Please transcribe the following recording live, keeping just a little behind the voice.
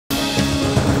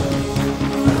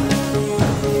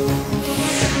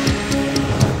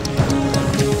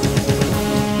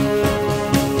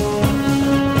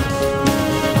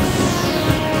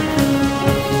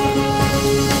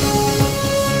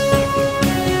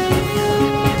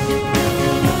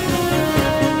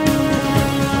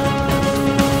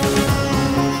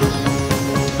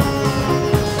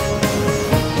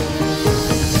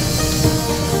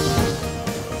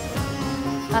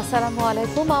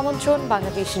আলাইকুম, আমন্ত্রণ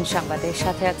বাংলাদেশি সংবাদের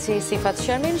সাথে আছি সিফাত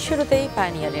শারমিন। শুরুতেই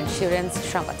পাইওনিয়ার ইন্স্যুরেন্স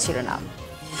সংবাদ শিরোনাম।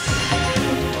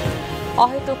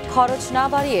 অহেতুক খরচ না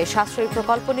বাড়িয়ে সাশ্রয়ী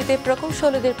প্রকল্প নিতে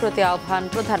প্রকৌশলীদের প্রতি আহ্বান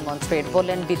প্রধানমন্ত্রীর,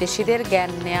 বললেন বিদেশিদের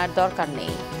জ্ঞান নেয়ার দরকার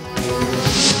নেই।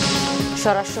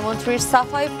 স্বরাষ্ট্রমন্ত্রীর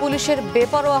সাফাই, পুলিশের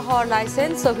বেপরোয়া হওয়ার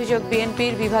লাইসেন্স, অভিযোগ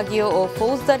বিএনপির বিভাগীয় ও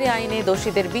ফৌজদারি আইনে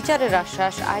দোষীদের বিচারের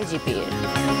আশ্বাস আইজিপির।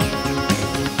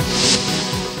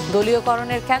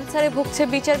 দলীয়করণের ক্যান্সারে ভুগছে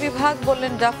বিচার বিভাগ,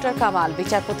 বললেন ডক্টর কামাল।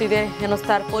 বিচারপতিদের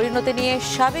হেনস্থার পরিণতি নিয়ে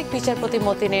সাবেক বিচারপতি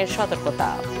মতিনের সতর্কতা।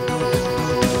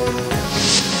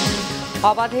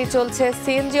 অবাধেই চলছে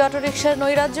সিএনজি অটোরিকশার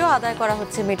নৈরাজ্য, আদায় করা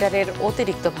হচ্ছে মিটারের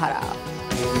অতিরিক্ত ভাড়া।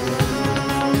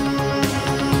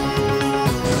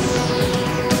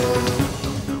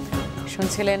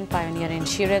 শুনছিলেন পাইওনিয়ার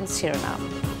ইন্স্যুরেন্স শিরোনাম।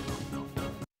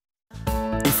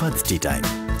 ইফাদ টি টাইম,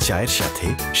 চায়ের সাথে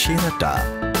সেরাটা।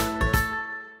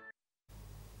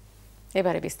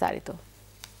 এবারে বিস্তারিত।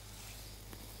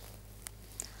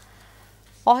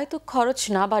 অহেতুক খরচ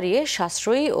না বাড়িয়ে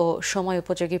সাশ্রয়ী ও সময়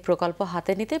উপযোগী প্রকল্প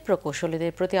হাতে নিতে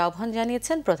প্রকৌশলীদের প্রতি আহ্বান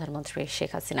জানিয়েছেন প্রধানমন্ত্রী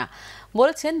শেখ হাসিনা।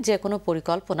 বলেছেন, যে কোনো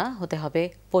পরিকল্পনা হতে হবে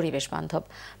পরিবেশ বান্ধব।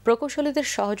 প্রকৌশলীদের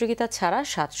সহযোগিতা ছাড়া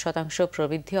 7%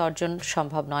 প্রবৃদ্ধি অর্জন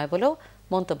সম্ভব নয় বলেও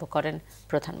মন্তব্য করেন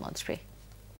প্রধানমন্ত্রী।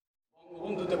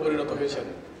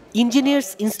 ইঞ্জিনিয়ার্স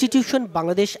ইনস্টিটিউশন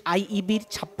বাংলাদেশ আইইবির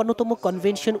 56তম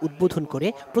কনভেনশন উদ্বোধন করে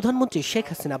প্রধানমন্ত্রী শেখ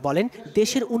হাসিনা বলেন,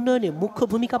 দেশের উন্নয়নে মুখ্য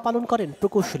ভূমিকা পালন করেন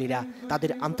প্রকৌশলীরা।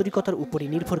 তাদের আন্তরিকতার উপরই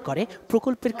নির্ভর করে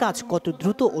প্রকল্পের কাজ কত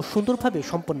দ্রুত ও সুন্দরভাবে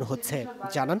সম্পন্ন হচ্ছে।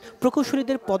 জানান,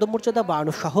 প্রকৌশলীদের পদমর্যাদা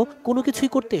বাড়ানো সহ কোনো কিছুই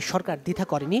করতে সরকার দ্বিধা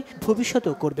করেনি,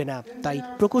 ভবিষ্যতেও করবে না। তাই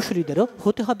প্রকৌশলীদেরও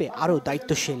হতে হবে আরও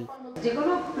দায়িত্বশীল। যে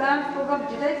কোনো প্ল্যান প্রোগ্রাম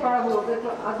যেটাই করা হোক, একটু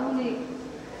আধুনিক,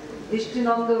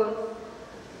 দৃষ্টিনন্দন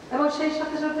এবং সেই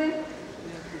সাথে সাথে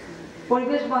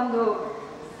পরিবেশ বান্ধব,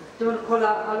 যেমন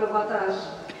খোলা আলো বাতাস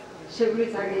সেগুলি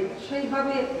থাকে,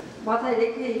 সেইভাবে মাথায়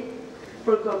রেখেই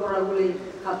পরিকল্পনাগুলি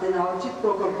হাতে নেওয়া উচিত,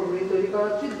 প্রকল্পগুলি তৈরি করা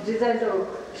উচিত, ডিজাইনটাও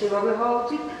সেভাবে হওয়া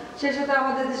উচিত। সেই সাথে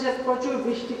আমাদের দেশে প্রচুর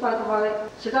বৃষ্টিপাত হয়,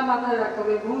 সেটা মাথায় রাখতে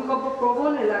হবে। ভূমিকম্প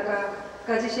প্রবণ এলাকা,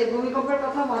 কাজে সেই ভূমিকম্পের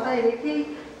কথা মাথায় রেখেই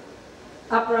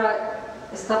আপনারা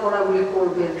স্থাপনাগুলি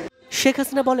করবেন। শেখ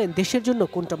হাসিনা বলেন, দেশের জন্য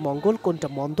কোনটা মঙ্গল কোনটা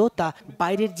মন্দ তা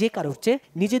বাইরের যে কারোর চেয়ে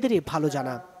নিজেদেরই ভালো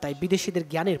জানা, তাই বিদেশিদের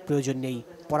জ্ঞানের প্রয়োজন নেই।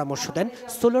 পরামর্শ দেন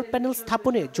সোলার প্যানেল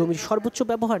স্থাপনে জমির সর্বোচ্চ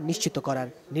ব্যবহার নিশ্চিত করার।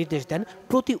 নির্দেশ দেন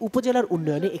প্রতি উপজেলার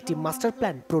উন্নয়নে একটি মাস্টার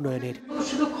প্ল্যান প্রণয়নের।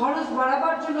 শুধু খরচ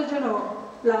বাড়াবার জন্য যেন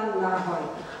প্ল্যান না হয়,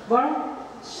 বরং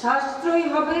সাশ্রয়ী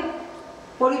হবে,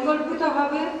 পরিকল্পিত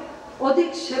হবে,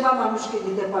 অধিক সেবা মানুষকে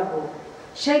দিতে পারবো,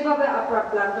 সেইভাবে আপনার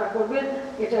প্ল্যানটা করবেন।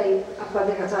 এটাই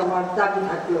আপনাদের কাছে আমার দাবি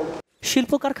থাকলো।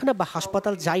 শিল্প কারখানা বা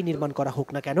হাসপাতাল যাই নির্মাণ করা হোক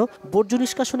না কেন, বর্জ্য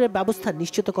নিষ্কাশনের ব্যবস্থা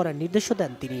নিশ্চিত করার নির্দেশও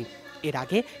দেন তিনি। এর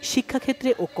আগে শিক্ষাক্ষেত্রে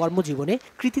ও কর্মজীবনে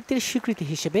কৃতিত্বের স্বীকৃতি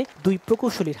হিসেবে 2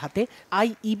 প্রকৌশলীর হাতে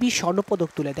আইইবি স্বর্ণপদক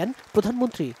তুলে দেন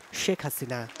প্রধানমন্ত্রী শেখ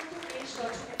হাসিনা।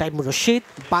 তাইমুর রশিদ,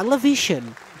 বাংলা ভিশন,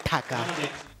 ঢাকা।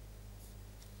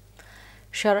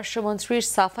 স্বরাষ্ট্রমন্ত্রীর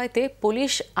সাফাইতে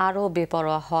পুলিশ আরও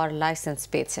বেপরোয়া হওয়ার লাইসেন্স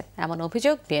পেয়েছে, এমন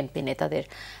অভিযোগ বিএনপি নেতাদের।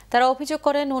 তারা অভিযোগ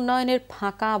করেন, উন্নয়নের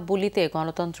ফাঁকা বুলিতে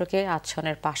গণতন্ত্রকে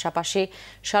আচ্ছনের পাশাপাশি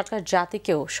সরকার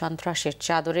জাতিকেও সন্ত্রাসের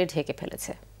চাদরে ঢেকে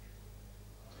ফেলেছে।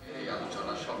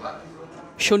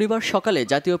 শনিবার সকালে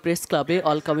জাতীয় প্রেস ক্লাবে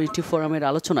অল কমিউনিটি ফোরামের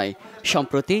আলোচনায়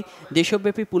সম্প্রতি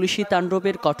দেশব্যাপী পুলিশি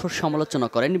তাণ্ডবের কঠোর সমালোচনা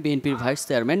করেন বিএনপির ভাইস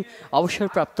চেয়ারম্যান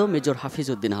অবসরপ্রাপ্ত মেজর হাফিজ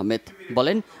উদ্দিন আহমেদ।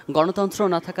 বলেন, গণতন্ত্র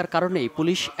না থাকার কারণেই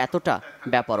পুলিশ এতটা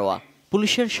বেপরোয়া।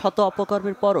 পুলিশের শত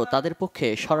অপকর্মের পরও তাদের পক্ষে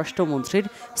স্বরাষ্ট্রমন্ত্রীর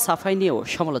সাফাই নিয়েও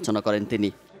সমালোচনা করেন তিনি।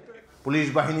 পুলিশ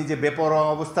বাহিনী যে বেপরোয়া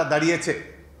অবস্থা দাঁড়িয়েছে,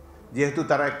 যেহেতু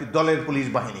তারা একটি দলের পুলিশ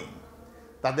বাহিনী,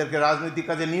 তাদেরকে রাজনৈতিক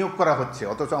কাজে নিয়োগ করা হচ্ছে,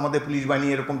 অথচ আমাদের পুলিশ বাহিনী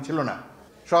এরকম ছিল না।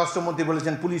 স্বরাষ্ট্রমন্ত্রী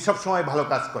বলেছেন, পুলিশ সবসময় ভালো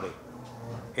কাজ করে।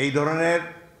 এই ধরনের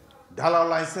ঢালাও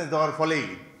লাইসেন্স দেওয়ার ফলেই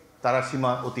তারা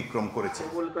সীমা অতিক্রম করেছে।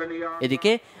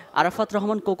 এদিকে আরাফাত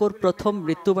রহমান কোকোর প্রথম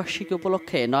মৃত্যুবার্ষিকী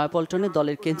উপলক্ষে নয়াপল্টনে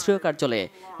দলের কেন্দ্রীয় কার্যালয়ে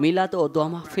মিলাদ ও দোয়া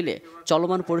মাহফিলে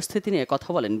চলমান পরিস্থিতি নিয়ে কথা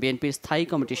বলেন বিএনপির স্থায়ী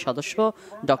কমিটির সদস্য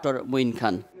ডক্টর মুইন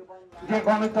খান। যে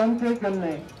গণতন্ত্রের জন্য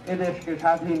এদেশকে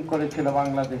স্বাধীন করেছিল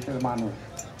বাংলাদেশের মানুষ,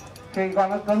 সেই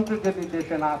গণতন্ত্র যদি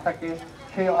দেশে না থাকে,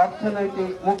 সেই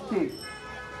অর্থনৈতিক মুক্তি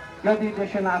যদি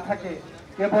দেশে না থাকে,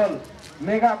 কেবল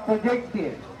মেগা প্রজেক্ট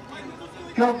দিয়ে,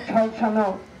 চোখ ঝলসানো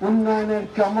উন্নয়নের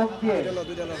চমক দিয়ে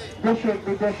দেশের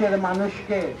বিদেশের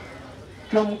মানুষকে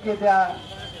চমকে দেওয়া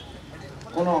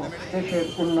কোনো দেশের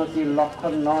উন্নতির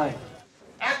লক্ষণ নয়।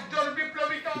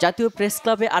 জাতীয় প্রেস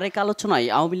ক্লাবে আরেক আলোচনায়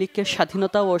আওয়ামী লীগের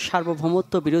স্বাধীনতা ও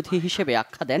সার্বভৌমত্ব বিরোধী হিসেবে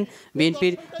আখ্যা দেন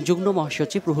বিএনপির যুগ্ম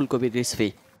মহাসচিব রুহুল কবির রিজভী।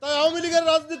 তাই আওয়ামী লীগের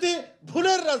রাজনীতি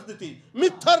ভুলের রাজনীতি,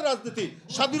 মিথ্যার রাজনীতি,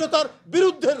 স্বাধীনতার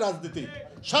বিরুদ্ধের রাজনীতি,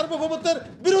 সার্বভৌমত্বের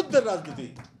বিরুদ্ধের রাজনীতি।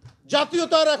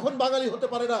 জাতীয়তার এখন বাঙালি হতে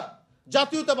পারে না,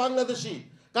 জাতীয়তা বাংলাদেশি।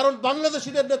 কারণ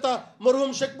বাংলাদেশিদের নেতা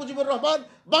মরহুম শেখ মুজিবুর রহমান,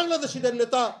 বাংলাদেশিদের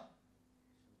নেতা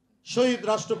শহীদ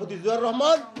রাষ্ট্রপতি জিয়াউর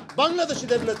রহমান,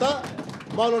 বাংলাদেশিদের নেতা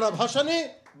মাওলানা ভাসানী,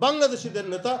 বাংলাদেশিদের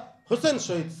নেতা হোসেন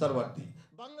শহীদ সারওয়ার্দী।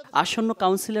 আসন্ন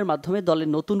কাউন্সিলের মাধ্যমে দলে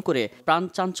নতুন করে প্রাণ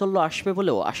চাঞ্চল্য আসবে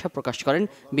বলেও আশা প্রকাশ করেন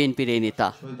বিএনপির এই নেতা।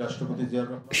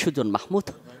 সুজন মাহমুদ,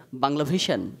 বাংলা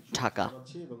ভিশন, ঢাকা।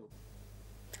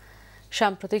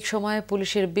 সাম্প্রতিক সময়ে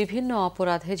পুলিশের বিভিন্ন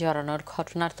অপরাধে জড়ানোর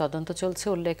ঘটনার তদন্ত চলছে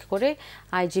উল্লেখ করে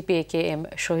আইজিপি AKM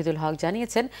শহীদুল হক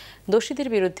জানিয়েছেন, দোষীদের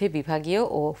বিরুদ্ধে বিভাগীয়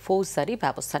ও ফৌজদারি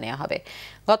ব্যবস্থা নেওয়া হবে।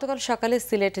 গতকাল সকালে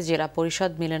সিলেট জেলা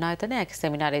পরিষদ মিলনায়তনে এক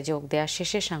সেমিনারে যোগ দেওয়া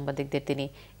শেষে সাংবাদিকদের তিনি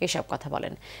এসব কথা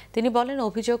বলেন। তিনি বলেন,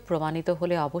 অভিযোগ প্রমাণিত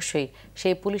হলে অবশ্যই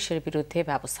সেই পুলিশের বিরুদ্ধে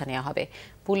ব্যবস্থা নেওয়া হবে।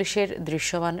 পুলিশের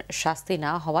দৃশ্যমান শাস্তি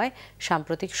না হওয়ায়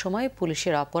সাম্প্রতিক সময়ে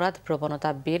পুলিশের অপরাধ প্রবণতা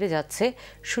বেড়ে যাচ্ছে।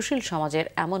 সুশীল সমাজের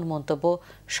এমন মন্তব্য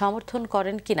সমর্থন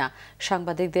করেন কিনা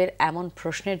সাংবাদিকদের এমন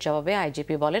প্রশ্নের জবাবে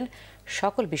আইজিপি বলেন,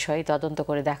 সকল বিষয়ে তদন্ত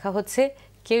করে দেখা হচ্ছে,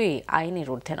 কেউই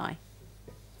আইনের ঊর্ধ্বে নয়।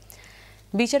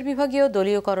 বিচার বিভাগীয়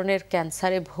দলীয়করণের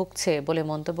ক্যান্সারে ভুগছে বলে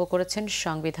মন্তব্য করেছেন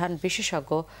সংবিধান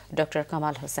বিশেষজ্ঞ ডক্টর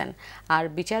কামাল হোসেন। আর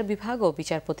বিচার বিভাগ ও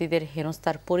বিচারপতিদের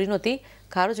হেনস্থার পরিণতি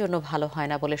কারো জন্য ভালো হয়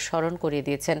না বলে স্মরণ করিয়ে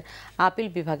দিয়েছেন আপিল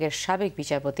বিভাগের সাবেক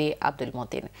বিচারপতি আব্দুল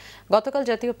মতিন। গতকাল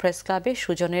জাতীয় প্রেস ক্লাবে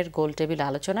সুজনের গোলটেবিল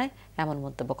আলোচনায় এমন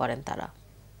মন্তব্য করেন তারা।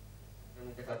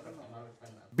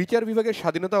 বিচার বিভাগের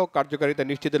স্বাধীনতা ও কার্যকারিতা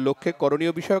নিশ্চিতের লক্ষ্যে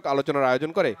করণীয় বিষয়ক আলোচনার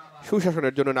আয়োজন করে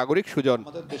সুশাসনের জন্য নাগরিক সুজন।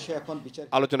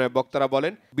 আলোচনায় বক্তারা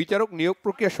বলেন, বিচারক নিয়োগ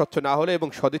প্রক্রিয়া স্বচ্ছ না হলে এবং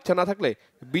সদিচ্ছা না থাকলে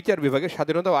বিচার বিভাগের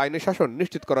স্বাধীনতা ও আইনের শাসন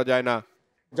নিশ্চিত করা যায় না।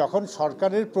 যখন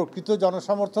সরকারের প্রকৃত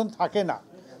জনসমর্থন থাকে না,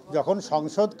 যখন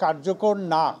সংসদ কার্যকর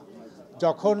না,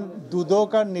 যখন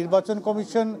দুদক আর নির্বাচন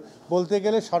কমিশন বলতে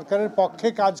গেলে সরকারের পক্ষে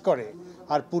কাজ করে,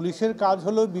 আর পুলিশের কাজ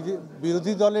হলো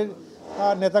বিরোধী দলের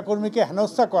নেতাকর্মীকে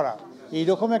হেনস্থা করা,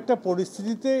 এইরকম একটা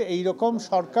পরিস্থিতিতে এইরকম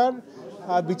সরকার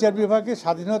বিচার বিভাগের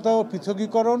স্বাধীনতা ও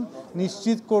পৃথকীকরণ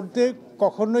নিশ্চিত করতে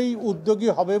কখনোই উদ্যোগী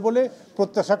হবে বলে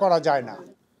প্রত্যাশা করা যায় না।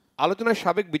 আলোচনায়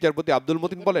সাবেক বিচারপতি আব্দুল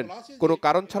মতিন বলেন, কোনো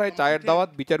কারণ ছাড়াই চায়ের দাওয়াত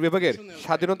বিচার বিভাগের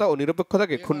স্বাধীনতা ও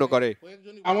নিরপেক্ষতাকে ক্ষুণ্ণ করে।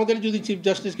 আমাদের যদি চিফ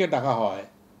জাস্টিসকে ডাকা হয়,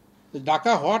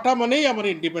 ডাকা হওয়াটা মানেই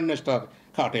আমার ইন্ডিপেন্ডেন্সটা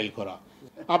খাটেল করা।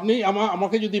 আপনি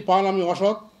আমাকে যদি পান আমি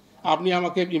অসৎ, আপনি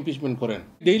আমাকে ইমপিচমেন্ট করেন,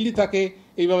 ডেইলি তাকে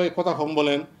এইভাবে কথা কম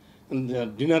বলেন,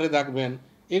 ডিনারে ডাকবেন,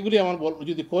 এগুলি আমার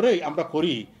যদি করে আমরা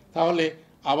করি, তাহলে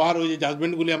আবার ওই যে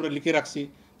জাজমেন্টগুলি আমরা লিখে রাখছি,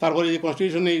 তারপরে যে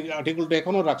কনস্টিটিউশনের আর্টিকেলটা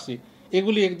এখনও রাখছি,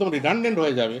 এগুলি একদম রিডান্ডেন্ট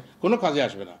হয়ে যাবে, কোনো কাজে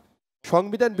আসবে না।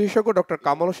 সংবিধান বিশেষজ্ঞ ডক্টর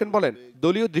কামাল হোসেন বলেন,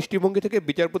 দলীয় দৃষ্টিভঙ্গি থেকে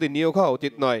বিচারপতি নিয়োগ হওয়া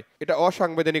উচিত নয়, এটা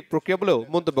অসাংবিধানিক প্রক্রিয়া বলেও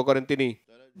মন্তব্য করেন তিনি।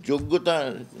 যোগ্যতা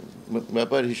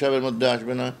ব্যাপার হিসাবের মধ্যে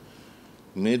আসবে না,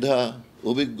 মেধা,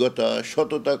 অভিজ্ঞতা,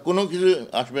 সততা কোনো কিছু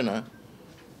আসবে না।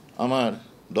 আমার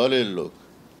দলের লোক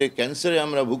ক্যান্সারে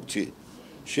আমরা ভুগছি,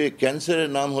 সে ক্যান্সারের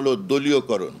নাম হলো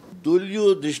দলীয়করণ। দলীয়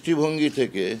দৃষ্টিভঙ্গি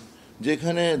থেকে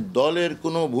যেখানে দলের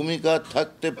কোনো ভূমিকা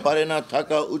থাকতে পারে না,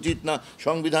 থাকা উচিত না,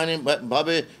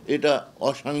 সাংবিধানিকভাবে এটা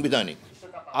অসাংবিধানিক।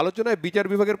 আলোচনায় বিচার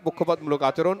বিভাগের পক্ষপাতমূলক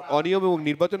আচরণ, অনিয়ম এবং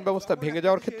নির্বাচন ব্যবস্থা ভেঙে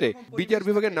যাওয়ার ক্ষেত্রে বিচার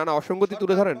বিভাগের নানা অসঙ্গতি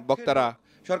তুলে ধরেন বক্তারা।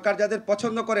 সরকার যাদের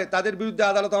পছন্দ করে তাদের বিরুদ্ধে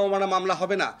আদালত অবমাননা মামলা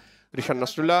হবে না। রিশান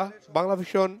নাসরুল্লাহ, বাংলা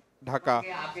ভিশন, ঢাকা।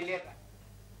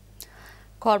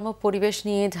 কর্মপরিবেশ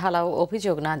নিয়ে ঢালাও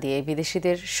অভিযোগ না দিয়ে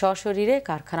বিদেশিদের সশরীরে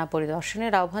কারখানা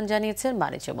পরিদর্শনের আহ্বান জানিয়েছেন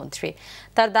বাণিজ্যমন্ত্রী।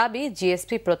 তার দাবি,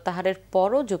 জিএসপি প্রত্যাহারের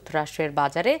পরও যুক্তরাষ্ট্রের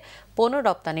বাজারে পণ্য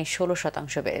রপ্তানি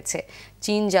 16% বেড়েছে।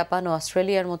 চীন, জাপান ও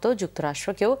অস্ট্রেলিয়ার মতো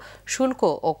যুক্তরাষ্ট্রকেও শুল্ক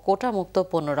ও কোটামুক্ত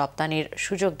পণ্য রপ্তানির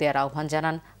সুযোগ দেওয়ার আহ্বান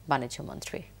জানান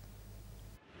বাণিজ্যমন্ত্রী।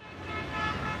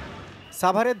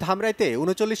 সাভারের ধামরাইতে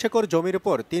 39 একর জমির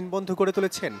উপর 3 বন্ধু গড়ে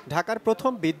তুলেছেন ঢাকার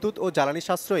প্রথম বিদ্যুৎ ও জ্বালানি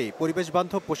সাশ্রয়ী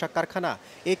পরিবেশবান্ধব পোশাক কারখানা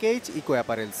AKH ইকো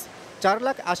অ্যাপারেলস।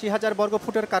 4,80,000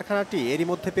 বর্গফুটের কারখানাটি এরই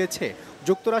মধ্যে পেয়েছে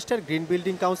যুক্তরাষ্ট্রের গ্রিন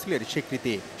বিল্ডিং কাউন্সিলের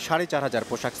স্বীকৃতি। 4,500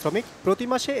 পোশাক শ্রমিক প্রতি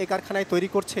মাসে এ কারখানায় তৈরি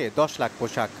করছে 10 লাখ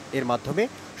পোশাক। এর মাধ্যমে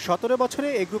 17 বছরে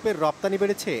এই গ্রুপের রপ্তানি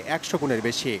বেড়েছে 100 গুণের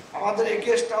বেশি।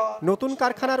 নতুন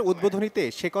কারখানার উদ্বোধনীতে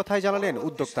সে কথাই জানালেন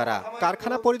উদ্যোক্তারা।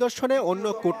 কারখানা পরিদর্শনে অন্য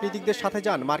কূটনীতিকদের সাথে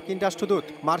যান মার্কিন রাষ্ট্রদূত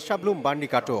মার্শা ব্লুম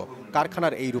বার্নিকাটো।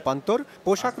 কারখানার এই রূপান্তর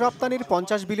পোশাক রপ্তানির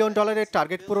 $50 বিলিয়ন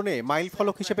টার্গেট পূরণে মাইল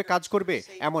ফলক হিসেবে কাজ করবে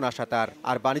এমন আশা তার।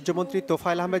 আর বাণিজ্যমন্ত্রী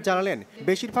তোফায়েল আহমেদ জানালেন,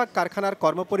 বেশিরভাগ কারখানার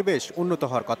কর্মপরিবেশ উন্নত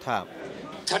হওয়ার কথা।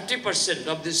 30%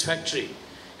 of this factory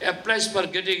applies for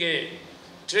getting a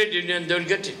trade union, they will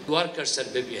get it. Workers are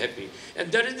very happy. And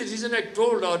that is the reason I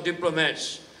told our diplomats,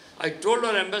 I told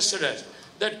our ambassadors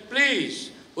that please,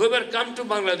 whoever come to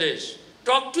Bangladesh,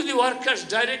 talk to the workers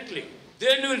directly.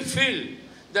 Then you will feel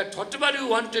that whatever you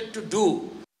wanted to do.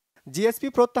 GSP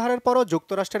প্রত্যাহারের পরও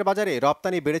যুক্তরাষ্ট্রের বাজারে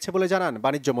রপ্তানি বেড়েছে বলে জানান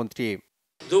বাণিজ্যমন্ত্রী।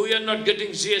 Though we are not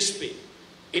getting GSP,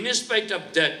 in spite of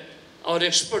that, our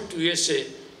export to USA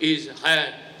is higher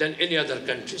than any other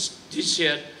countries. This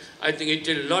year, I think it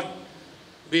will not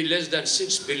be less than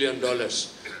 $6 billion,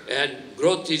 and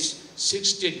growth is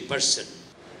 16%.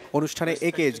 অনুষ্ঠানে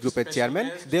AKH গ্রুপের chairman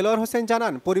Delwar Hossain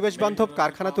জানান, পরিবেশ বান্ধব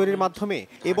কারখানা তৈরির মাধ্যমে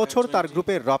এবছর তার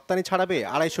গ্রুপের রপ্তানি ছাড়াবে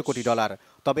 $250 কোটি।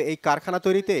 তবে এই কারখানা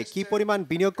তৈরিতে কি পরিমাণ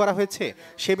বিনিয়োগ করা হয়েছে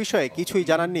সে বিষয়ে কিছুই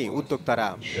জানাননি উদ্যোক্তারা।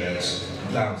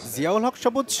 জিয়াউল হক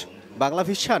সবুজ, বাংলা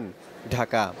ভিশন,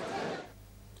 ঢাকা।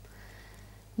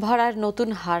 ভাড়ার নতুন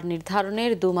হার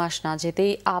নির্ধারণের 2 মাস না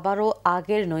যেতেই আবারও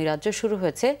আগের নৈরাজ্য শুরু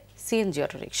হয়েছে সিএনজি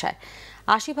অটোরিকশায়।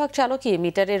 80% চালকই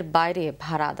মিটারের বাইরে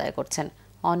ভাড়া আদায় করছেন।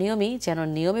 অনিয়মই যেন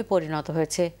নিয়মে পরিণত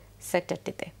হয়েছে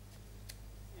সেক্টরটিতে।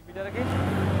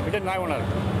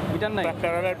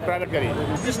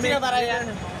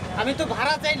 আমি তো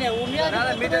ভাড়া চাই না, উনি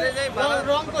মিটারে যাই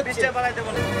রং করছে,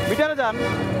 মিটারে যান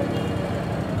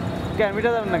কেন?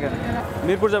 মিটারে যাবেন না কেন?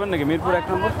 মিরপুর যাবেন নাকি? মিরপুর 1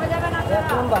 নম্বর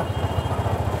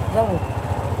যাবো,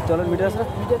 চলেন। মিটার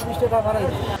 20 টাকা ভাড়া।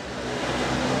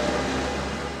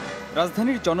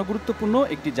 রাজধানীর জনগুরুত্বপূর্ণ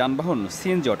একটি যানবাহন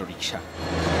সিএনজি অটোরিকশা।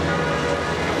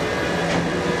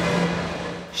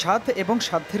 স্বাদ এবং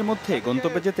সাধ্যের মধ্যে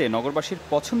গন্তব্যে যেতে নগরবাসীর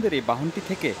পছন্দের এই বাহনটি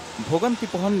থেকে ভোগান্তি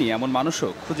পোহাননি এমন মানুষও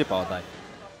খুঁজে পাওয়া যায়।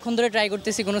 এখন ধরে ট্রাই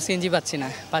করতেছি, কোনো সিএনজি পাচ্ছি না।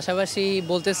 পাশাপাশি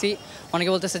বলতেছি,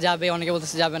 অনেকে বলতেছে যাবে, অনেকে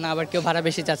বলতেছে যাবে না, আবার কেউ ভাড়া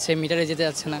বেশি চাচ্ছে, মিটারে যেতে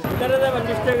যাচ্ছে না। মিটারে যাবেন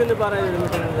 20 টাকা কিন্তু বাড়াই দেবেন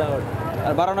মিটারে যাওয়ার।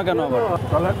 আর বাড়ানো কেন? আবার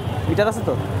চলেন, মিটার আছে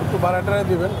তো, একটু ভাড়াটা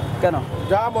দিবেন। কেন?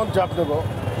 যা মন চাপ দেবো,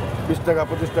 20 টাকা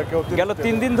 25 টাকা। গেল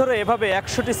 3 দিন ধরে এভাবে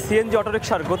 100টি সিএনজি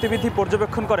অটোরিকশার গতিবিধি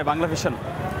পর্যবেক্ষণ করে বাংলা ভিশন।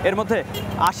 এর মধ্যে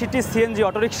 80টি সিএনজি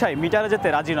অটোরিকশায় মিটারে যেতে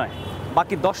রাজি নয়,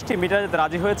 বাকি 10টি মিটারে যেতে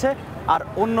রাজি হয়েছে। আর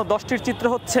অন্য 10টির চিত্র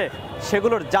হচ্ছে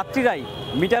সেগুলোর যাত্রীরাই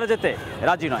মিটারে যেতে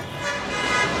রাজি নয়।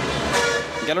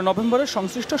 গেল নভেম্বরে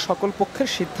সংশ্লিষ্ট সকল পক্ষের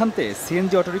সিদ্ধান্তে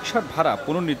সিএনজি অটোরিকশার ভাড়া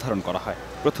পুনর্নির্ধারণ করা হয়।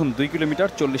 প্রথম 2 কিলোমিটার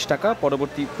 40 টাকা,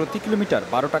 পরবর্তী প্রতি কিলোমিটার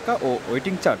 12 টাকা ও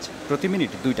ওয়েটিং চার্জ প্রতি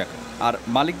মিনিট 2 টাকা, আর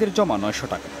মালিকদের জমা 900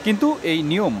 টাকা। কিন্তু এই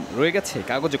নিয়ম রয়ে গেছে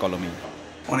কাগজে কলমেই।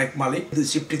 অনেক মালিক 2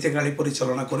 শিফটিতে গাড়ি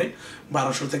পরিচালনা করে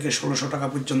 1200 থেকে 1600 টাকা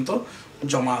পর্যন্ত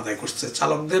জমা আদায় করছে।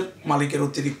 চালকদের মালিকের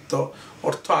অতিরিক্ত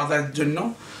অর্থ আদায়ের জন্য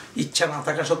ইচ্ছা না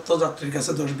থাকা সত্ত্বেও যাত্রীর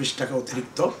কাছে 10-20 টাকা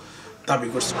অতিরিক্ত দাবি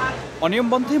করছে। অনিয়ম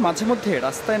বন্ধে মাঝে মধ্যে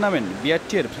রাস্তায় নামেন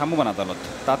বিআরটিএর ভ্রাম্যমাণ আদালত,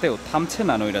 তাতেও থামছে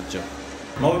না নৈরাজ্য।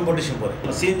 নভেম্বর ডিসেম্বরে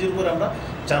সিএনজির উপরে আমরা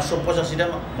 485টা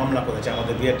মামলা করেছি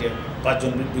আমাদের বিআরটিএর 5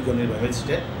 জন বিজ্ঞ নির্বাহী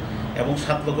ম্যাজিস্ট্রেট, এবং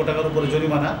 7 লক্ষ টাকার উপরে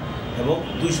জরিমানা, এবং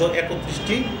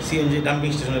 231টি সিএনজি ডাম্পিং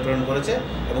স্টেশনে প্রেরণ করেছে,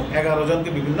 এবং 11 জনকে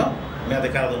বিভিন্ন মেয়াদে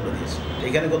কারাদণ্ড দিয়েছে।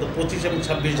 এখানে গত 25 এবং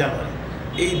 26 জানুয়ারি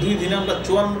এই 2 দিনে আমরা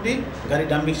 54টি গাড়ি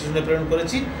ডাম্পিং স্টেশনে প্রেরণ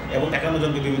করেছি, এবং 51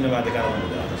 জনকে বিভিন্ন মেয়াদে কারাদণ্ড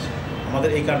দেওয়া হয়েছে।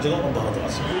 আমাদের এই কার্যক্রম অব্যাহত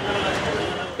আছে।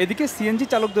 এদিকে সিএনজি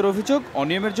চালকদের অভিযোগ,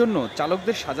 অনিয়মের জন্য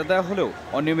চালকদের সাজা দেওয়া হলেও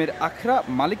অনিয়মের আখড়া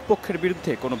মালিক পক্ষের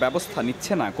বিরুদ্ধে কোনো ব্যবস্থা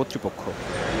নিচ্ছে না কর্তৃপক্ষ।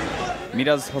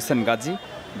 মিরাজ হোসেন গাজী,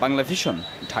 বাংলা ভিশন,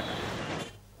 ঢাকা।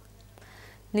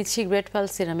 নিচ্ছি গ্রেট ওয়াল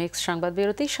সিরামিক্স সংবাদ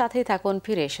বিরতির সাথেই থাকুন,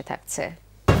 ফিরে এসে থাকছে।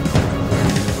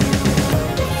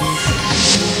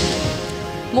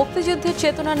 মুক্তিযুদ্ধের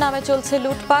চেতনার নামে চলছে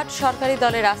লুটপাট, সরকারি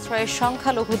দলের আশ্রয়ে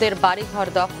সংখ্যালঘুদের বাড়িঘর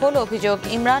দখল, অভিযোগ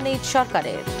ইমরান এইচ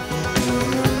সরকারের।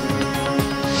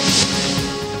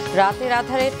 রাতের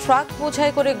আধারে ট্রাক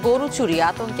বোঝাই করে গরু চুরি,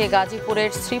 আতঙ্কে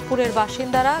গাজীপুরের শ্রীপুরের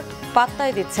বাসিন্দারা,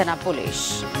 পাত্তাই দিচ্ছে না পুলিশ।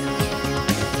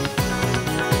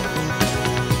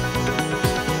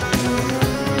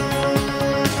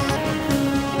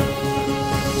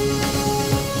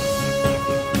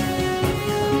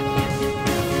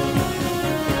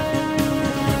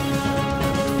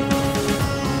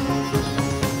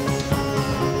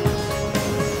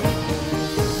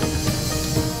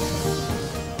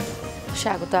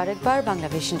 স্বাগত আরেকবার বাংলা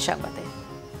ভিশন সংবাদে।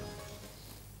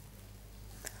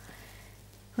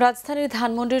 রাজধানীর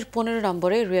ধানমন্ডির 15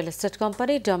 নম্বরে রিয়েল এস্টেট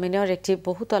কোম্পানি ডমিনিয়র একটি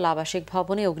বহুতল আবাসিক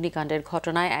ভবনে অগ্নিকাণ্ডের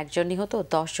ঘটনায় 1 জন নিহত,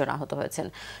 10 জন আহত হয়েছেন।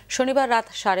 শনিবার রাত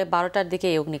 12:30টার দিকে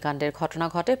এই অগ্নিকাণ্ডের ঘটনা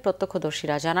ঘটে।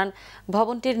 প্রত্যক্ষদর্শীরা জানান,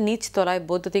 ভবনটির নিচ তলায়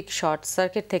বৈদ্যুতিক শর্ট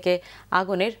সার্কিট থেকে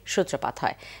আগুনের সূত্রপাত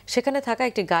হয়। সেখানে থাকা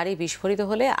একটি গাড়ি বিস্ফোরিত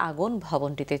হলে আগুন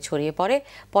ভবনটিতে ছড়িয়ে পড়ে।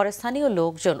 পরে স্থানীয়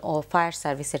লোকজন ও ফায়ার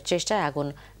সার্ভিসের চেষ্টায় আগুন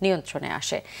নিয়ন্ত্রণে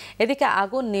আসে। এদিকে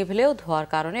আগুন নিভলেও ধোঁয়ার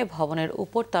কারণে ভবনের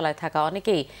উপর তলায় থাকা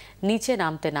অনেকেই নিচে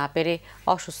নামতে না পেরে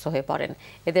অসুস্থ হয়ে পড়েন।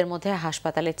 এদের মধ্যে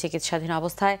হাসপাতালে চিকিৎসাধীন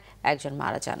অবস্থায় 1 জন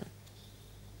মারা যান।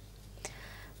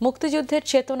 মুক্তিযুদ্ধের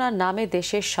চেতনার নামে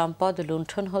দেশের সম্পদ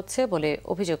লুণ্ঠন হচ্ছে বলে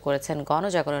অভিযোগ করেছেন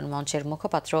গণজাগরণ মঞ্চের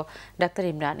মুখপাত্র ডাক্তার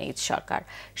ইমরান এইচ সরকার।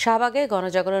 শাহবাগে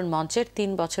গণজাগরণ মঞ্চের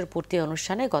 3 বছর পূর্তি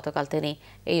অনুষ্ঠানে গতকাল তিনি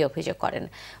এই অভিযোগ করেন।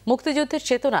 মুক্তিযুদ্ধের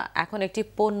চেতনা এখন একটি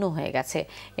পণ্য হয়ে গেছে,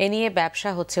 এ নিয়ে ব্যবসা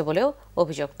হচ্ছে বলেও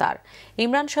অভিযোগ তার।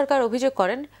 ইমরান সরকার অভিযোগ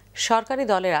করেন, সরকারি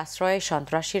দলের আশ্রয়ে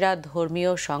সন্ত্রাসীরা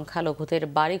ধর্মীয় সংখ্যালঘুদের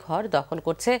বাড়িঘর দখল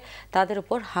করছে, তাদের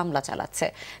উপর হামলা চালাচ্ছে।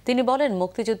 তিনি বলেন,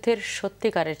 মুক্তিযুদ্ধের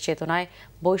সত্যিকারের চেতনায়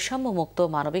বৈষম্যমুক্ত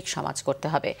মানবিক সমাজ করতে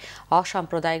হবে।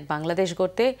 অসাম্প্রদায়িক বাংলাদেশ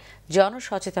গড়তে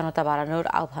জনসচেতনতা বাড়ানোর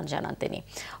আহ্বান জানান তিনি।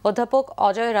 অধ্যাপক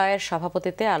অজয় রায়ের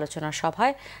সভাপতিত্বে আলোচনা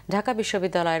সভায় ঢাকা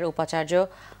বিশ্ববিদ্যালয়ের উপাচার্য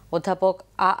অধ্যাপক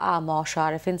আ.ম.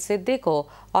 শারেফিন সিদ্দিক ও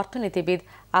অর্থনীতিবিদ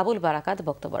আবুল বারাকাত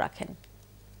বক্তব্য রাখেন।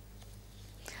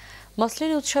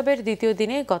 মসলিন উৎসবের দ্বিতীয়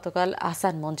দিনে গতকাল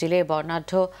আহসান মঞ্জিলে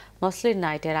বর্ণাঢ্য মসলিন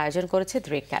নাইটের আয়োজন করেছে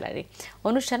দৃক গ্যালারি।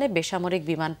 অনুষ্ঠানে বেসামরিক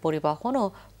বিমান পরিবহন ও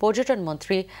পর্যটন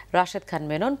মন্ত্রী রাশেদ খান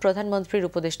মেনন, প্রধানমন্ত্রীর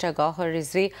উপদেষ্টা গওহর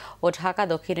রিজভী ও ঢাকা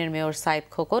দক্ষিণের মেয়র সাইদ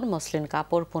খোকন মসলিন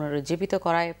কাপড় পুনরুজ্জীবিত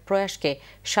করায় প্রয়াসকে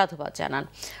সাধুবাদ জানান।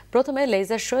 প্রথমে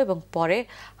লেজার শো এবং পরে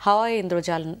হাওয়াই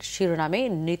ইন্দ্রজাল শিরোনামে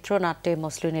নৃত্যনাট্যে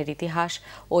মসলিনের ইতিহাস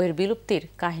ও এর বিলুপ্তির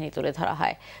কাহিনী তুলে ধরা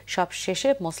হয়। সব শেষে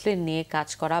মসলিন নিয়ে কাজ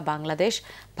করা বাংলাদেশ,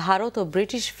 ভারত ও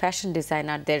ব্রিটিশ ফ্যাশন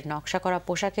ডিজাইনারদের নকশা করা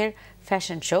পোশাকের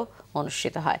ফ্যাশন শো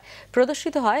অনুষ্ঠিত হয়।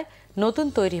 প্রদর্শিত হয় নতুন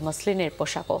তৈরি মসলিনের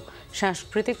পোশাকও।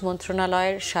 সাংস্কৃতিক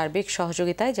মন্ত্রণালয়ের সার্বিক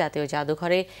সহযোগিতায় জাতীয়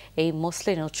জাদুঘরে এই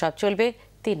মসলিন উৎসব চলবে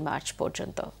 ৩ মার্চ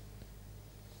পর্যন্ত।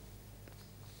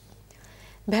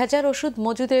 ভেজাল ওষুধ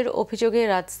মজুদের অভিযোগে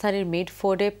রাজধানীর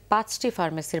মিডফোর্ডে ৫টি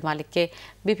ফার্মেসির মালিককে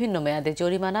বিভিন্ন মেয়াদে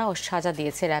জরিমানা ও সাজা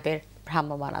দিয়েছে র্যাবের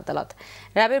ভ্রাম্যমাণ আদালত।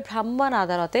 র্যাবের ভ্রাম্যমাণ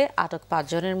আদালতে আটক ৫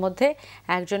 জনের মধ্যে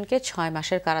একজনকে ৬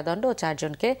 মাসের কারাদণ্ড ও ৪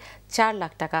 জনকে ৪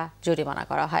 লাখ টাকা জরিমানা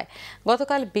করা হয়।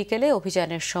 গতকাল বিকেলে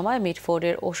অভিযানের সময়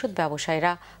মিডফোর্ডের ওষুধ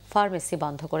ব্যবসায়ীরা ফার্মেসি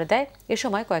বন্ধ করে দেয়। এ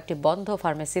সময় কয়েকটি বন্ধ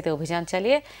ফার্মেসিতে অভিযান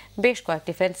চালিয়ে বেশ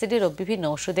কয়েকটি ফেন্সিডিল ও বিভিন্ন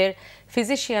ওষুধের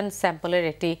ফিজিশিয়ান স্যাম্পলের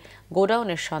একটি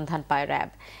গোডাউনের সন্ধান পায় র্যাব।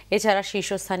 এছাড়া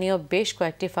শীর্ষস্থানীয় বেশ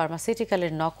কয়েকটি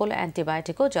ফার্মাসিউটিক্যালের নকল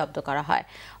অ্যান্টিবায়োটিকও জব্দ করা হয়।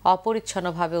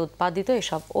 অপরিচ্ছন্নভাবে উৎপাদিত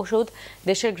এসব ওষুধ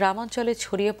দেশের গ্রামাঞ্চলে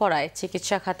ছড়িয়ে পড়ায়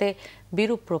চিকিৎসা খাতে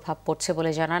বিরূপ প্রভাব পড়ছে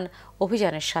বলে জানান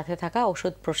অভিযানের সাথে থাকা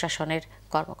ওষুধ প্রশাসনের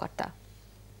কর্মকর্তা।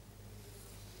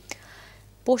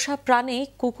 পোষা প্রাণী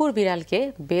কুকুর বিড়ালকে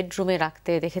বেডরুমে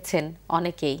রাখতে দেখেছেন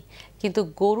অনেকেই, কিন্তু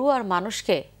গরু আর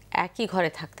মানুষকে একই ঘরে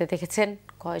থাকতে দেখেছেন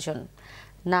কয়জন?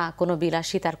 না, কোনো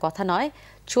বিলাসিতার কথা নয়।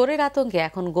 চোরের আতঙ্কে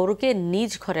এখন গরুকে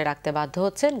নিজ ঘরে রাখতে বাধ্য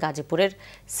হচ্ছেন গাজীপুরের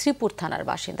শ্রীপুর থানার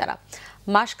বাসিন্দারা।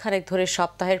 মাসখানেক ধরে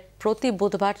সপ্তাহের প্রতি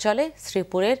বুধবার চলে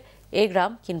শ্রীপুরের এ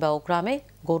গ্রাম কিংবা ও গ্রামে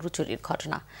গরু চুরির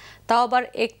ঘটনা। তাও আবার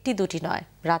একটি দুটি নয়,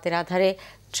 রাতের আধারে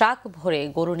ট্রাক ভরে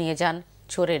গরু নিয়ে যান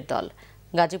চোরের দল।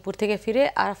 গাজীপুর থেকে ফিরে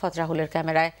আরাফাত রাহুলের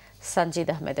ক্যামেরায় সঞ্জিদ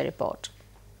আহমেদের রিপোর্ট।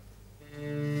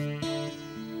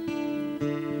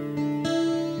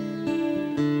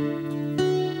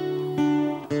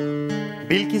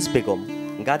 বিলকিস বেগম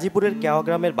গাজীপুরের কেওয়া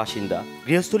গ্রামের বাসিন্দা।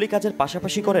 গৃহস্থলী কাজের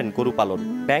পাশাপাশি করেন গরু পালন।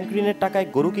 ব্যাংক ঋণের টাকায়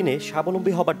গরু কিনে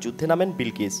স্বাবলম্বী হবার যুদ্ধে নামেন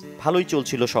বিলকিস। ভালোই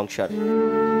চলছিল সংসার।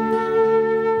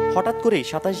 হঠাৎ করেই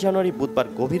 ২৭ জানুয়ারি বুধবার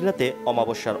গভীর রাতে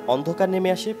অমাবস্যার অন্ধকার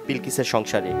নেমে আসে বিলকিসের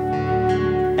সংসারে।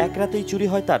 এক রাতেই চুরি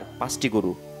হয় তার 5টি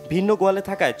গরু। ভিন্ন গোয়ালে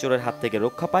থাকায় চোরের হাত থেকে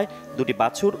রক্ষা পায় 2টি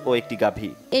বাছুর ও একটি গাভী।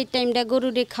 এই টাইমটা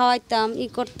গরুরে খাওয়াইতাম,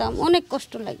 করতাম, অনেক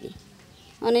কষ্ট লাগে।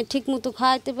 অনেক ঠিক মতো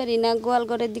খাওয়াইতে পারি না, গোয়াল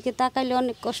ঘরের দিকে তাকাইলে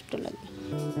অনেক কষ্ট লাগে।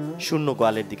 শূন্য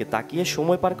গোয়ালের দিকে তাকিয়ে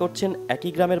সময় পার করছেন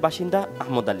একই গ্রামের বাসিন্দা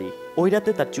আহমদ আলী। ওই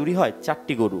রাতে তার চুরি হয়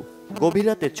 4টি গরু। গভীর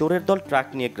রাতে চোরের দল ট্রাক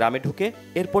নিয়ে গ্রামে ঢুকে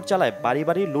এরপর চালায় বাড়ি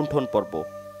বাড়ি লুণ্ঠন পর্ব।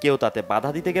 কেউ তাতে বাধা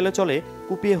দিতে গেলে চলে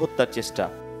কুপিয়ে হত্যার চেষ্টা।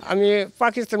 আমি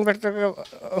পাকিস্তান থেকে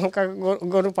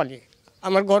গরু পালি,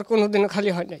 আমার ঘর কোনোদিনও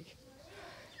খালি হয় নাই।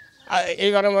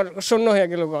 এইবার আমার শূন্য হয়ে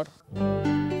গেল ঘর।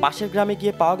 পাশের গ্রামে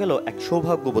গিয়ে পাওয়া গেল এক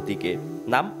সৌভাগ্যবতীকে,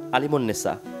 নাম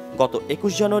আলিমুন্নেসা। গত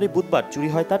 21 জানুয়ারি বুধবার চুরি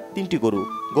হয় তার 3টি গরু।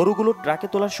 গরুগুলো ট্রাকে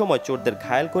তোলার সময় চোরদের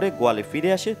ঘায়াল করে গোয়ালে ফিরে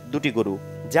আসে 2টি গরু।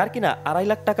 যার কিনা 2.5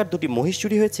 লাখ টাকার 2টি মহিষ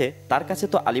চুরি হয়েছে, তার কাছে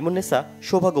তো আলিমুন্নেসা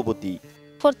সৌভাগ্যবতী।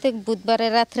 প্রত্যেক বুধবারে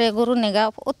রাত্রে গরু নেগা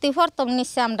অতি প্রথম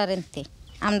নিচ্ছে আমরার এনতে,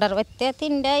 আমরার বাড়িতে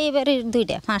 3টা, এবারে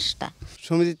 2টা 5টা।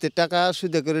 সমিতিতে টাকা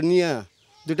সুদে করে নিয়ে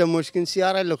 2টা মহিষ কিনছি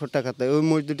 2.5 লক্ষ টাকাতে। ওই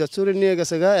মহিষ 2টা চুরি নিয়ে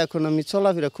গেছে গা। এখন আমি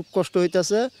চলাফেরা খুব কষ্ট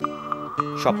হইতেছে।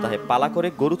 সপ্তাহে পালা করে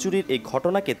গরু চুরির এই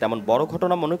ঘটনাকে তেমন বড়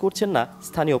ঘটনা মনে করছেন না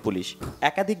স্থানীয় পুলিশ।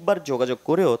 একাধিকবার যোগাযোগ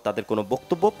করেও তাদের কোনো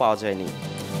বক্তব্য পাওয়া যায়নি।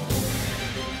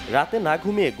 রাতে না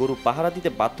ঘুমিয়ে গরু পাহারা দিতে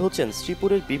বাধ্য হচ্ছেন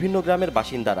শ্রীপুরের বিভিন্ন গ্রামের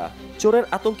বাসিন্দারা। চোরের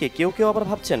আতঙ্কে কেউ কেউ আবার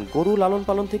ভাবছেন গরু লালন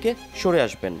পালন থেকে সরে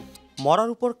আসবেন।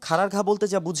 মরার উপর খাড়ার ঘা বলতে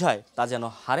যা বুঝায় তা যেন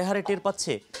হাড়ে হাড়ে টের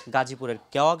পাচ্ছে গাজীপুরের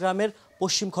কেওয়া গ্রামের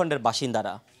পশ্চিম খণ্ডের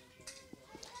বাসিন্দারা।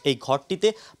 এই ঘরটিতে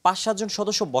 5-7 জন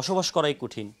সদস্য বসবাস করাই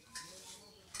কঠিন।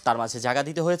 তার মাঝে জায়গা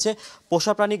দিতে হয়েছে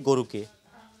পোষা প্রাণী গরুকে।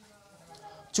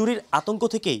 চুরির আতঙ্ক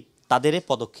থেকেই তাদের এই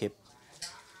পদক্ষেপ।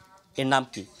 এর নাম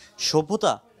কি,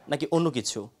 সভ্যতা নাকি অন্য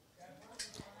কিছু?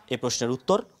 এ প্রশ্নের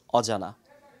উত্তর অজানা।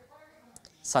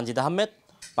 সঞ্জিদ আহমেদ,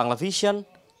 বাংলা ভিশন,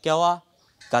 কেওয়া,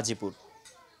 গাজীপুর।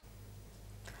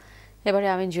 এবারে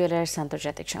আমিন জুয়েলার্স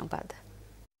আন্তর্জাতিক সংবাদ।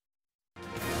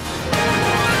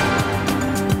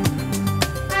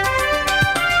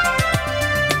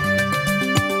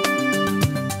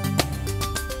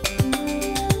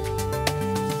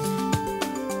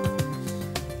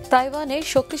 তাইওয়ানে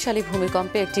শক্তিশালী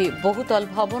ভূমিকম্পে একটি বহুতল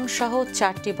ভবন সহ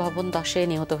 4টি ভবন ধসে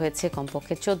নিহত হয়েছে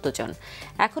কমপক্ষে 14 জন।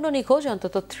 এখনও নিখোঁজ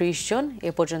অন্তত 30 জন।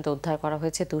 এ পর্যন্ত উদ্ধার করা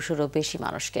হয়েছে 200-রও বেশি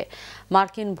মানুষকে।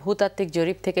 মার্কিন ভূতাত্ত্বিক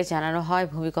জরিপ থেকে জানানো হয়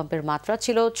ভূমিকম্পের মাত্রা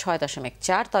ছিল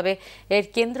 6.4, তবে এর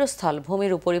কেন্দ্রস্থল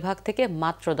ভূমির উপরিভাগ থেকে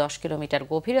মাত্র 10 কিলোমিটার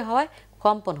গভীরে হওয়ায়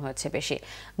কম্পন হয়েছে বেশি।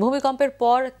 ভূমিকম্পের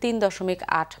পর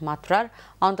 3.8 মাত্রার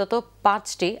অন্তত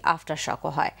 5টি আফটারশকও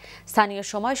হয়। স্থানীয়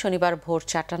সময় শনিবার ভোর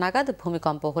 4টা নাগাদ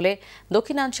ভূমিকম্প হলে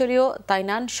দক্ষিণাঞ্চলীয়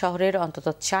তাইনান শহরের অন্তত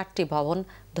 4টি ভবন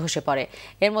ধসে পড়ে।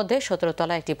 এর মধ্যে 17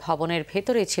 তলা একটি ভবনের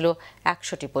ভেতরেই ছিল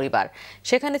 100টি পরিবার।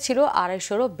 সেখানে ছিল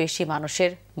 250-রও বেশি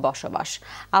মানুষের বসবাস।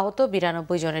 আহত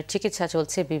 92 জনের চিকিৎসা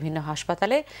চলছে বিভিন্ন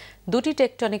হাসপাতালে। 2টি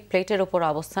টেকটনিক প্লেটের ওপর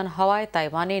অবস্থান হওয়ায়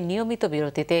তাইওয়ানে নিয়মিত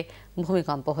বিরতিতে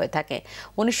ভূমিকম্প হয়ে থাকে।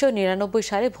 1999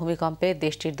 সালে ভূমিকম্পে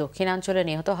দেশটির দক্ষিণাঞ্চলে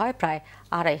নিহত হয় প্রায়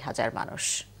 2,500 মানুষ।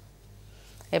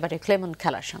 এবারে ক্লেমন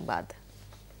খেলার সংবাদ।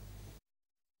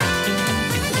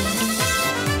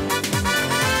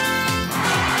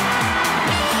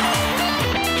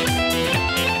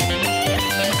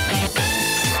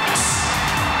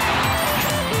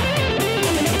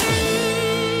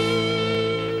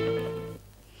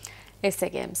 এসএ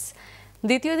গেমস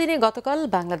দ্বিতীয় দিনে গতকাল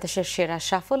বাংলাদেশের সেরা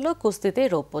সাফল্য কুস্তিতে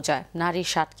রৌপ্য জয়। নারী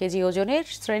 60 কেজি ওজনের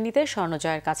শ্রেণীতে স্বর্ণ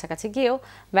জয়ের কাছাকাছি গিয়েও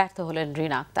ব্যর্থ হলেন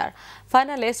রিনা আক্তার।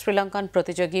 ফাইনালে শ্রীলঙ্কান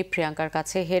প্রতিযোগী প্রিয়াঙ্কার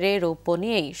কাছে হেরে রৌপ্য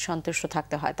নিয়েই সন্তুষ্ট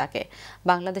থাকতে হয় তাকে।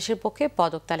 বাংলাদেশের পক্ষে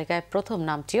পদক তালিকায় প্রথম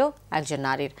নামটিও একজন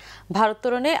নারীর।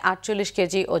 ভারোত্তোলনে 48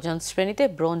 কেজি ওজন শ্রেণীতে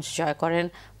ব্রোঞ্জ জয় করেন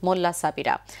মোল্লা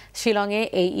সাবিরা। শিলংয়ে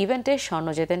এই ইভেন্টে স্বর্ণ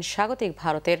জেতেন স্বাগতিক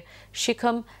ভারতের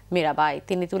শিখম মীরাবাই।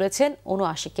 তিনি তুলেছেন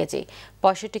 79 কেজি।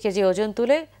 65 কেজি ওজন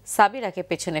তুলে সাবিরাকে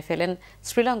পেছনে ফেলেন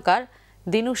শ্রীলঙ্কার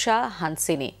দিনুশা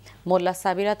হানসিনি। মোল্লা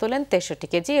সাবিরা তোলেন 63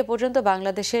 কেজি। এ পর্যন্ত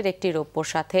বাংলাদেশের একটি রৌপ্যর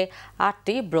সাথে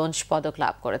 8টি ব্রোঞ্জ পদক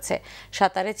লাভ করেছে।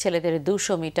 সাঁতারে ছেলেদের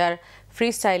 200 মিটার ফ্রি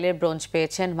স্টাইলের ব্রোঞ্জ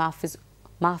পেয়েছেন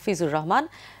মাহফিজুর রহমান।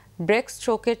 ব্রেক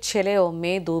স্ট্রোকের ছেলে ও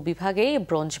মেয়ে 2 বিভাগেই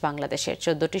ব্রোঞ্জ বাংলাদেশের।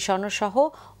 14টি স্বর্ণ সহ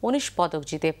 19 পদক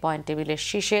জিতে পয়েন্ট টেবিলের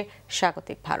শীর্ষে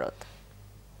স্বাগতিক ভারত।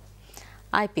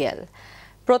 আইপিএল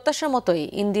প্রত্যাশা মতোই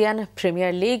ইন্ডিয়ান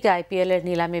প্রিমিয়ার লিগ আইপিএলের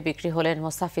নিলামে বিক্রি হলেন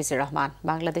মোস্তাফিজুর রহমান।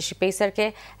 বাংলাদেশি পেসারকে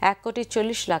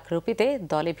 1,40,00,000 রুপিতে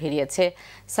দলে ভিড়িয়েছে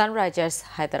সানরাইজার্স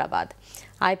হায়দরাবাদ।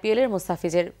 আইপিএলের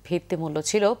মোস্তাফিজের ভিত্তিমূল্য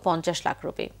ছিল 50 লাখ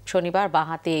রুপি। শনিবার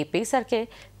বাঁহাতি এই পেসারকে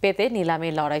পেতে নিলামে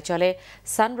লড়াই চলে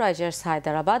সানরাইজার্স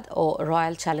হায়দরাবাদ ও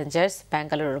রয়্যাল চ্যালেঞ্জার্স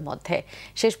ব্যাঙ্গালুরুর মধ্যে।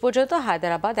 শেষ পর্যন্ত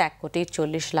হায়দরাবাদ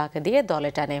 1,40,00,000 দিয়ে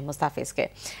দলে টানে মোস্তাফিজকে।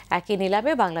 একই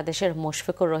নিলামে বাংলাদেশের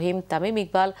মুশফিকুর রহিম, তামিম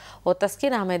ইকবাল ও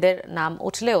তাসকিন আহমেদের নাম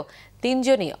উঠলেও 3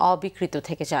 জনই অবিকৃত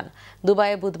থেকে যান।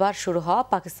 দুবাইয়ে বুধবার শুরু হওয়া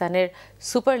পাকিস্তানের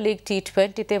সুপার লিগ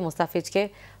টি20তে মোস্তাফিজকে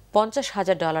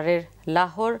 $50,000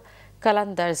 লাহোর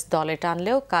কালান্দার্স দলে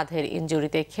টানলেও কাঁধের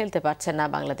ইনজুরিতে খেলতে পারছেন না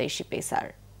বাংলাদেশি পেসার।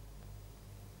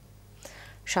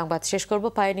 সংবাদ শেষ করব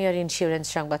পাইনিয়ার ইন্স্যুরেন্স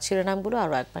সংবাদ শিরোনামগুলো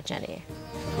আরও একবার জানিয়ে।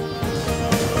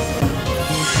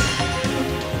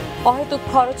 অহেতুক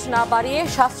খরচ না বাড়িয়ে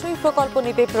সাশ্রয়ী প্রকল্প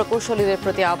নিতে প্রকৌশলীদের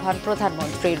প্রতি আহ্বান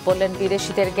প্রধানমন্ত্রীর। বললেন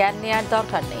বিদেশিদের জ্ঞান নেয়ার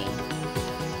দরকার নেই।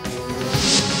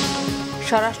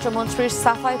 স্বরাষ্ট্রমন্ত্রীর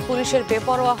সাফাই পুলিশের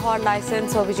বেপরোয়া হওয়ার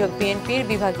লাইসেন্স অভিযোগ বিএনপির।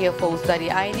 বিভাগীয় ফৌজদারি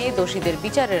আইনে দোষীদের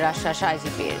বিচারের আশ্বাস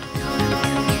আইজিপির।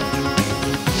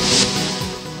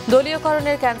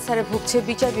 দলীয়করণের ক্যান্সারে ভুগছে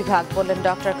বিচার বিভাগ, বললেন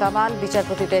ডক্টর কামাল।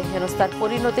 বিচারপতিদের হেনস্থার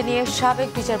পরিণতি নিয়ে সাবেক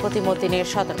বিচারপতি মতিনের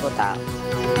সতর্কতা।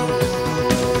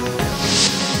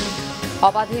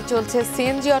 অবাধে চলছে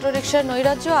সিএনজি অটোরিকশার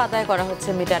নৈরাজ্য, আদায় করা হচ্ছে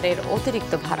মিটারের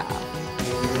অতিরিক্ত ভাড়া।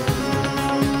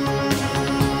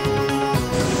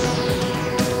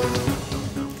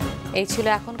 এই ছিল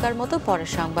এখনকার মতো।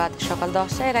 পরের সংবাদ সকাল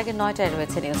 10টায়, এর আগে 9টায়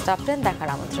রয়েছে নিউজ টপ 10 দেখার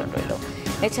আমন্ত্রণ রইল।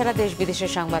 এছাড়া দেশ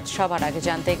বিদেশের সংবাদ সবার আগে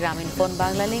জানতে গ্রামীণ ফোন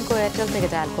বাংলা লিংক ও এয়ারটেল থেকে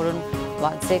ডায়াল করুন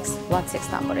 1616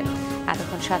 নম্বরে।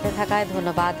 এতক্ষণ সাথে থাকায়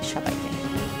ধন্যবাদ সবাইকে।